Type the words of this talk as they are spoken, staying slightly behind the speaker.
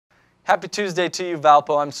Happy Tuesday to you,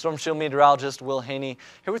 Valpo. I'm Storm Shield Meteorologist Will Haenni,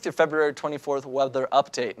 here with your February 24th weather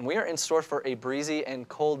update. And we are in store for a breezy and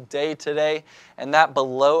cold day today, and that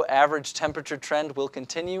below average temperature trend will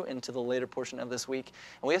continue into the later portion of this week.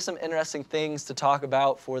 And we have some interesting things to talk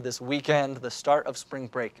about for this weekend, the start of spring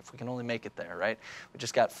break, if we can only make it there, right? We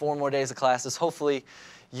just got 4 more days of classes. Hopefully,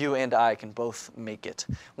 you and I can both make it.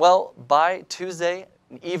 Well, by Tuesday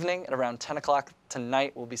evening at around 10 o'clock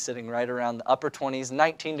tonight, we'll be sitting right around the upper 20s,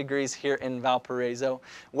 19 degrees here in Valparaiso.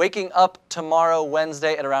 Waking up tomorrow,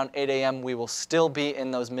 Wednesday, at around 8 a.m., we will still be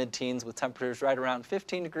in those mid-teens with temperatures right around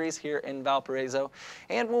 15 degrees here in Valparaiso,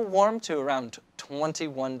 and we'll warm to around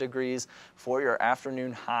 21 degrees for your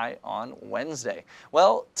afternoon high on Wednesday.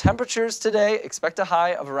 Well, temperatures today, expect a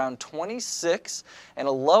high of around 26 and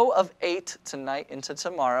a low of 8 tonight into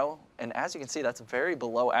tomorrow. And as you can see, that's very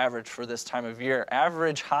below average for this time of year.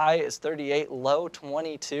 Average high is 38, low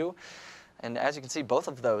 22. And as you can see, both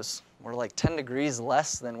of those were like 10 degrees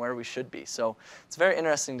less than where we should be. So it's very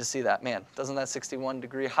interesting to see that. Man, doesn't that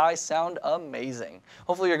 61-degree high sound amazing?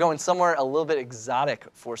 Hopefully you're going somewhere a little bit exotic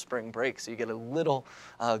for spring break so you get a little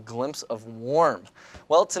glimpse of warm.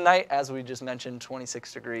 Well, tonight, as we just mentioned,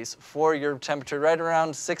 26 degrees for your temperature right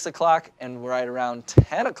around 6 o'clock, and right around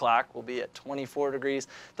 10 o'clock will be at 24 degrees.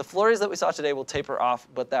 The flurries that we saw today will taper off,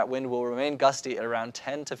 but that wind will remain gusty at around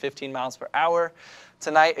 10 to 15 miles per hour.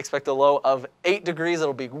 Tonight, expect a low of 8 degrees.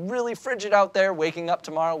 It'll be really frigid out there, waking up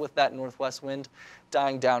tomorrow with that northwest wind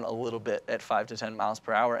dying down a little bit at 5 to 10 miles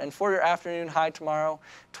per hour. And for your afternoon high tomorrow,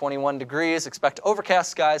 21 degrees. Expect overcast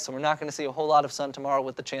skies, so we're not going to see a whole lot of sun tomorrow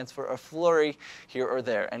with the chance for a flurry here or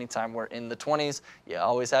there. Anytime we're in the 20s, you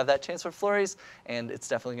always have that chance for flurries, and it's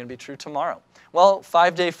definitely going to be true tomorrow. Well,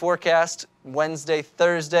 5-day forecast, Wednesday,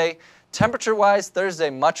 Thursday. Temperature-wise, Thursday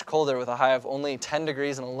much colder with a high of only 10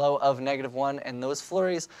 degrees and a low of -1, and those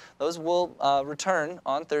flurries, those will return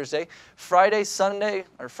on Thursday. Friday, Sunday,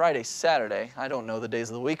 or Friday, Saturday, I don't know the days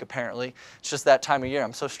of the week apparently. It's just that time of year.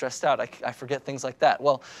 I'm so stressed out, I forget things like that.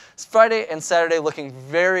 Well, Friday and Saturday looking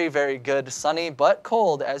very, very good. Sunny but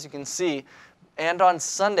cold, as you can see. And on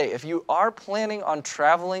Sunday, if you are planning on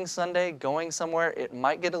traveling Sunday, going somewhere, it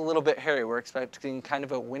might get a little bit hairy. We're expecting kind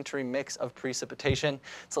of a wintry mix of precipitation.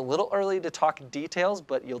 It's a little early to talk details,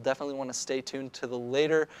 but you'll definitely want to stay tuned to the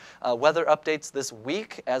later weather updates this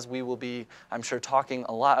week, as we will be, I'm sure, talking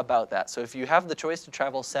a lot about that. So if you have the choice to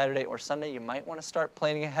travel Saturday or Sunday, you might want to start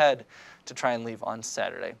planning ahead to try and leave on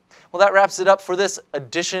Saturday. Well, that wraps it up for this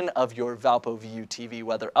edition of your ValpoVUTV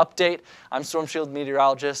weather update. I'm Storm Shield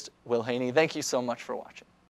Meteorologist Will Haenni. Thank you so much for watching.